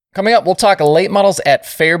Coming up, we'll talk late models at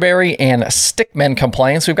Fairbury and stickmen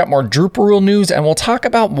complaints. We've got more Droop Rule news, and we'll talk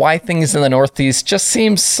about why things in the Northeast just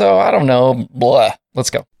seem so, I don't know, blah. Let's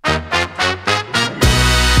go.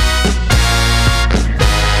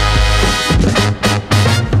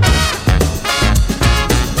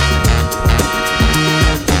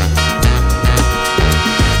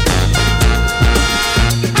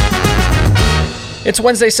 It's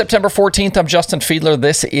Wednesday, September 14th. I'm Justin Fiedler.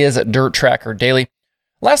 This is Dirt Tracker Daily.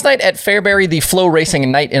 Last night at Fairbury, the Flow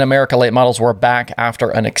Racing Night in America late models were back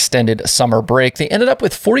after an extended summer break. They ended up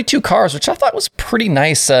with 42 cars, which I thought was pretty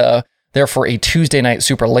nice there for a Tuesday night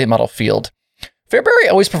super late model field. Fairbury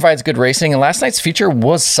always provides good racing, and last night's feature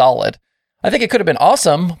was solid. I think it could have been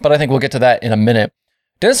awesome, but I think we'll get to that in a minute.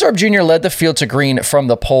 Dennis Thorpe Jr. led the field to green from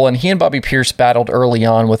the pole, and he and Bobby Pierce battled early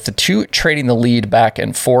on, with the two trading the lead back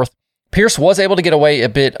and forth. Pierce was able to get away a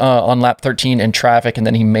bit on lap 13 in traffic, and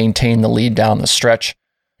then he maintained the lead down the stretch.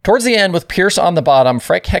 Towards the end, with Pierce on the bottom,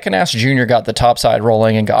 Frank Heckenast Jr. got the topside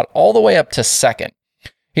rolling and got all the way up to second.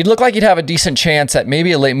 He'd look like he'd have a decent chance at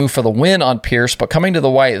maybe a late move for the win on Pierce, but coming to the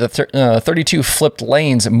white, the 32 flipped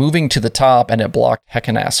lanes, moving to the top, and it blocked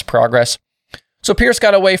Heckenast's progress. So Pierce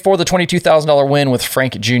got away for the $22,000 win with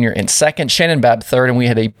Frank Jr. in second, Shannon Babb third, and we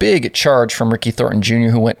had a big charge from Ricky Thornton Jr.,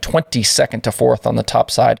 who went 22nd to fourth on the top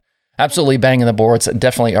side. Absolutely banging the boards.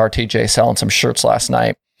 Definitely RTJ selling some shirts last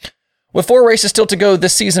night. With 4 races still to go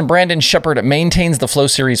this season, Brandon Sheppard maintains the Flow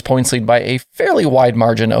Series points lead by a fairly wide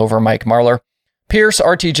margin over Mike Marlar. Pierce,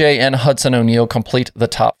 RTJ, and Hudson O'Neal complete the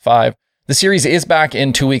top 5. The series is back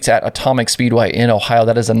in 2 weeks at Atomic Speedway in Ohio.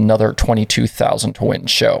 That is another $22,000 to win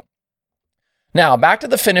show. Now, back to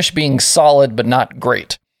the finish being solid but not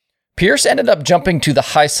great. Pierce ended up jumping to the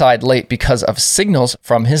high side late because of signals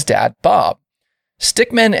from his dad, Bob.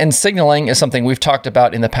 Stickmen and signaling is something we've talked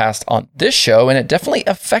about in the past on this show, and it definitely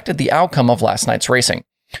affected the outcome of last night's racing.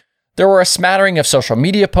 There were a smattering of social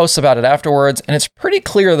media posts about it afterwards, and it's pretty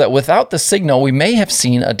clear that without the signal, we may have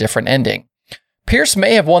seen a different ending. Pierce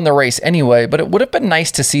may have won the race anyway, but it would have been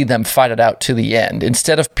nice to see them fight it out to the end,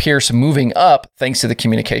 instead of Pierce moving up thanks to the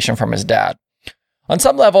communication from his dad. On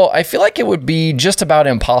some level, I feel like it would be just about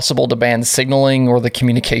impossible to ban signaling or the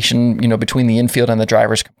communication, between the infield and the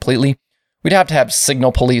drivers completely. We'd have to have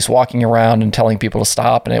signal police walking around and telling people to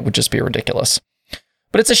stop, and it would just be ridiculous.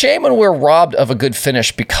 But it's a shame when we're robbed of a good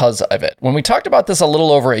finish because of it. When we talked about this a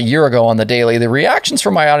little over a year ago on the Daily, the reactions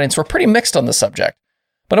from my audience were pretty mixed on the subject.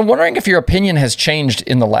 But I'm wondering if your opinion has changed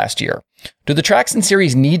in the last year. Do the tracks and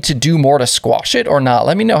series need to do more to squash it or not?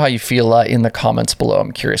 Let me know how you feel in the comments below.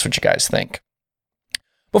 I'm curious what you guys think.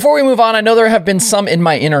 Before we move on, I know there have been some in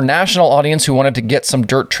my international audience who wanted to get some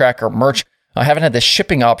Dirt Tracker merch. I haven't had the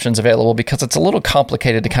shipping options available because it's a little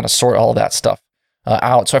complicated to kind of sort all of that stuff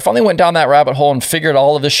out. So I finally went down that rabbit hole and figured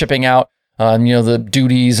all of the shipping out, the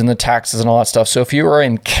duties and the taxes and all that stuff. So if you are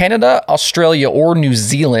in Canada, Australia, or New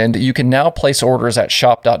Zealand, you can now place orders at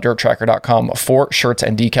shop.dirttracker.com for shirts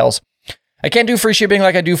and decals. I can't do free shipping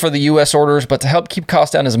like I do for the US orders, but to help keep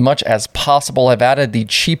costs down as much as possible, I've added the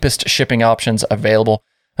cheapest shipping options available.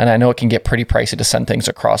 And I know it can get pretty pricey to send things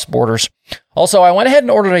across borders. Also, I went ahead and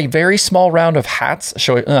ordered a very small round of hats.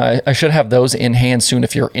 I should have those in hand soon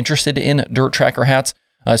if you're interested in Dirt Tracker hats.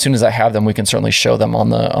 As soon as I have them, we can certainly show them on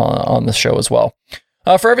the show as well.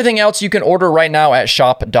 For everything else, you can order right now at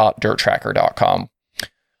shop.dirttracker.com.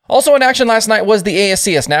 Also in action last night was the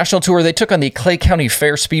ASCS National Tour. They took on the Clay County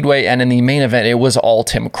Fair Speedway, and in the main event, it was all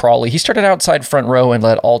Tim Crawley. He started outside front row and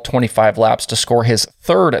led all 25 laps to score his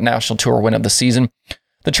 3rd National Tour win of the season.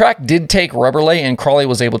 The track did take rubber lay, and Crawley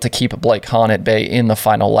was able to keep Blake Hahn at bay in the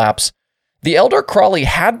final laps. The elder Crawley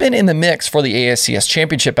had been in the mix for the ASCS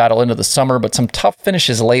Championship battle into the summer, but some tough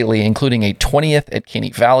finishes lately, including a 20th at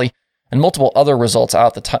Caney Valley, and multiple other results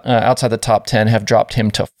outside the top 10 have dropped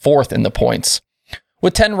him to 4th in the points.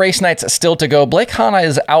 With 10 race nights still to go, Blake Hahn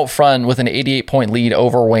is out front with an 88-point lead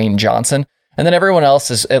over Wayne Johnson, and then everyone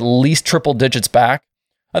else is at least triple digits back.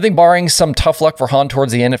 I think barring some tough luck for Hahn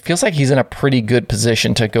towards the end, it feels like he's in a pretty good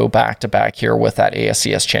position to go back-to-back here with that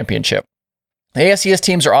ASCS championship. The ASCS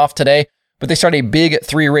teams are off today, but they start a big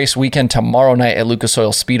 3-race weekend tomorrow night at Lucas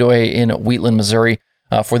Oil Speedway in Wheatland, Missouri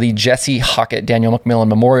for the Jesse Hockett Daniel McMillan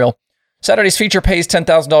Memorial. Saturday's feature pays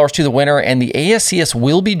 $10,000 to the winner, and the ASCS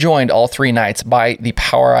will be joined all 3 nights by the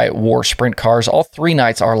POWRi War Sprint cars. All 3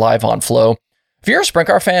 nights are live on Flow. If you're a sprint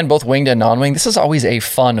car fan, both winged and non-winged, this is always a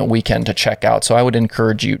fun weekend to check out, so I would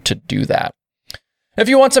encourage you to do that. If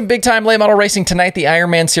you want some big-time late model racing tonight, the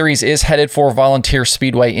Ironman Series is headed for Volunteer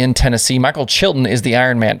Speedway in Tennessee. Michael Chilton is the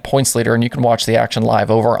Ironman points leader, and you can watch the action live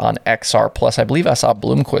over on XR+. I believe I saw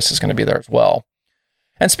Bloomquist is going to be there as well.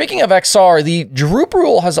 And speaking of XR, the droop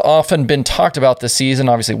rule has often been talked about this season.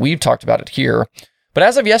 Obviously, we've talked about it here. But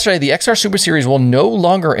as of yesterday, the XR Super Series will no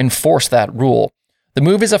longer enforce that rule. The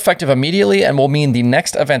move is effective immediately and will mean the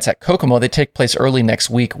next events at Kokomo that take place early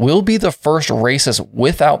next week will be the first races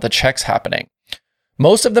without the checks happening.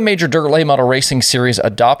 Most of the major dirt late model racing series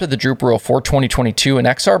adopted the droop rule for 2022, and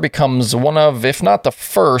XR becomes one of, if not the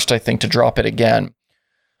first, I think, to drop it again.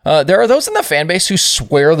 There are those in the fan base who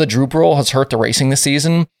swear the droop rule has hurt the racing this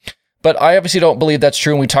season, but I obviously don't believe that's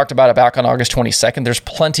true, and we talked about it back on August 22nd. There's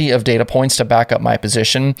plenty of data points to back up my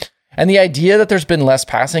position, and the idea that there's been less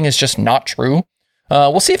passing is just not true.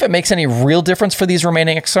 We'll see if it makes any real difference for these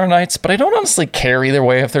remaining XR nights, but I don't honestly care either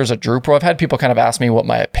way if there's a droop rule. I've had people kind of ask me what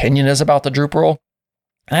my opinion is about the droop rule,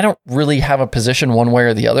 and I don't really have a position one way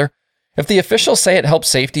or the other. If the officials say it helps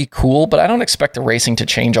safety, cool, but I don't expect the racing to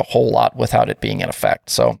change a whole lot without it being in effect,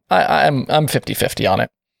 so I'm 50-50 on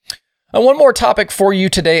it. And one more topic for you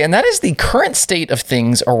today, and that is the current state of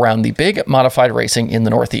things around the big modified racing in the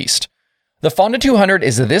Northeast. The Fonda 200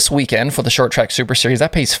 is this weekend for the Short Track Super Series.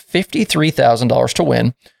 That pays $53,000 to win.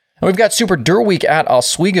 And we've got Super Dirt Week at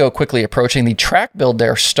Oswego quickly approaching. The track build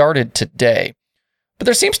there started today. But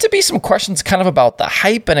there seems to be some questions kind of about the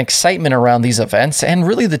hype and excitement around these events and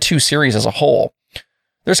really the two series as a whole.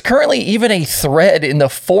 There's currently even a thread in the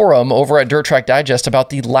forum over at Dirt Track Digest about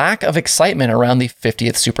the lack of excitement around the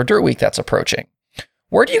 50th Super Dirt Week that's approaching.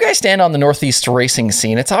 Where do you guys stand on the Northeast racing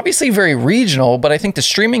scene? It's obviously very regional, but I think the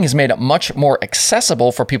streaming has made it much more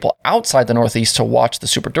accessible for people outside the Northeast to watch the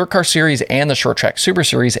Super Dirt Car Series and the Short Track Super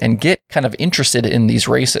Series and get kind of interested in these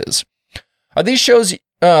races. Are these shows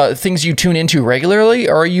things you tune into regularly,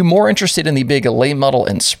 or are you more interested in the big late model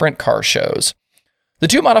and sprint car shows? The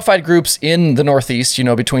two modified groups in the Northeast,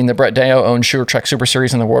 between the Brett Deyo-owned Short Track Super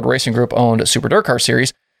Series and the World Racing Group-owned Super Dirt Car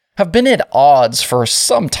Series, have been at odds for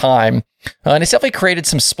some time, and it's definitely created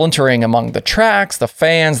some splintering among the tracks, the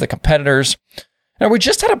fans, the competitors. Now, we're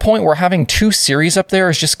just at a point where having two series up there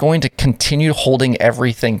is just going to continue holding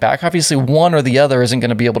everything back. Obviously, one or the other isn't going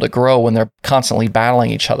to be able to grow when they're constantly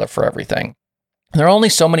battling each other for everything. There are only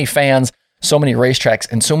so many fans, so many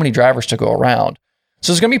racetracks, and so many drivers to go around.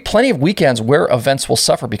 So there's going to be plenty of weekends where events will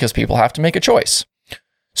suffer because people have to make a choice.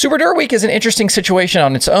 Super Dirt Week is an interesting situation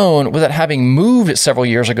on its own, with it having moved several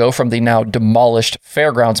years ago from the now demolished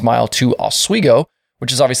Fairgrounds Mile to Oswego,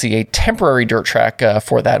 which is obviously a temporary dirt track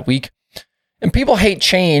for that week. And people hate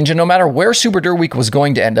change, and no matter where Super Dirt Week was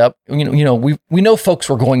going to end up, we know folks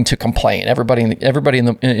were going to complain. Everybody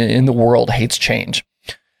in the world hates change.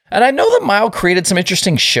 And I know the mile created some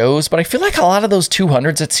interesting shows, but I feel like a lot of those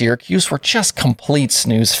 200s at Syracuse were just complete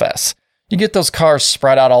snooze fests. You get those cars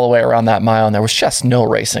spread out all the way around that mile, and there was just no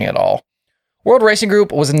racing at all. World Racing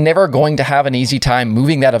Group was never going to have an easy time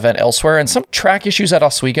moving that event elsewhere, and some track issues at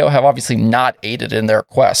Oswego have obviously not aided in their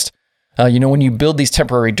quest. When you build these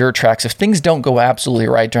temporary dirt tracks, if things don't go absolutely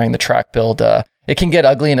right during the track build, it can get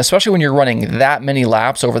ugly, and especially when you're running that many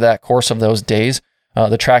laps over that course of those days,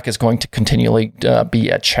 the track is going to continually be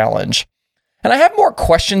a challenge. And I have more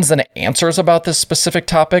questions than answers about this specific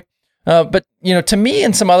topic. But to me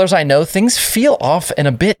and some others I know, things feel off and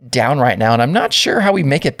a bit down right now, and I'm not sure how we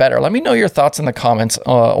make it better. Let me know your thoughts in the comments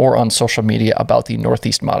or on social media about the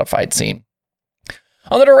Northeast modified scene.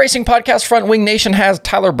 On the Dirt Racing Podcast front, Wing Nation has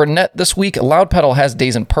Tyler Burnett this week. Loud Pedal has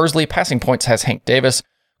Dazen Pursley. Passing Points has Hank Davis.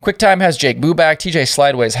 QuickTime has Jake Buback. TJ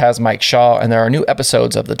Slideways has Mike Shaw. And there are new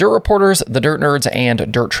episodes of The Dirt Reporters, The Dirt Nerds,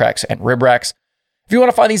 and Dirt Tracks and Rib Racks. If you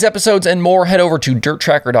want to find these episodes and more, head over to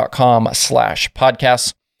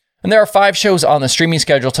dirttracker.com/podcasts. And there are 5 shows on the streaming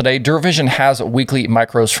schedule today. Dirt Vision has weekly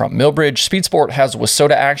micros from Millbridge. Speed Sport has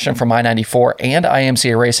WISSOTA Action from I-94 and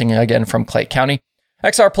IMCA Racing again from Clay County.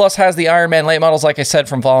 XR Plus has the Ironman late models, like I said,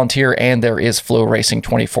 from Volunteer, and there is Flow Racing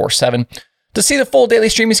 24/7. To see the full daily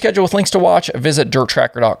streaming schedule with links to watch, visit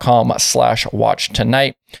dirttracker.com/watch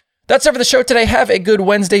tonight. That's it for the show today. Have a good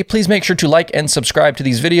Wednesday. Please make sure to like and subscribe to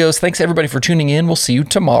these videos. Thanks everybody for tuning in. We'll see you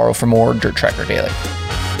tomorrow for more Dirt Tracker Daily.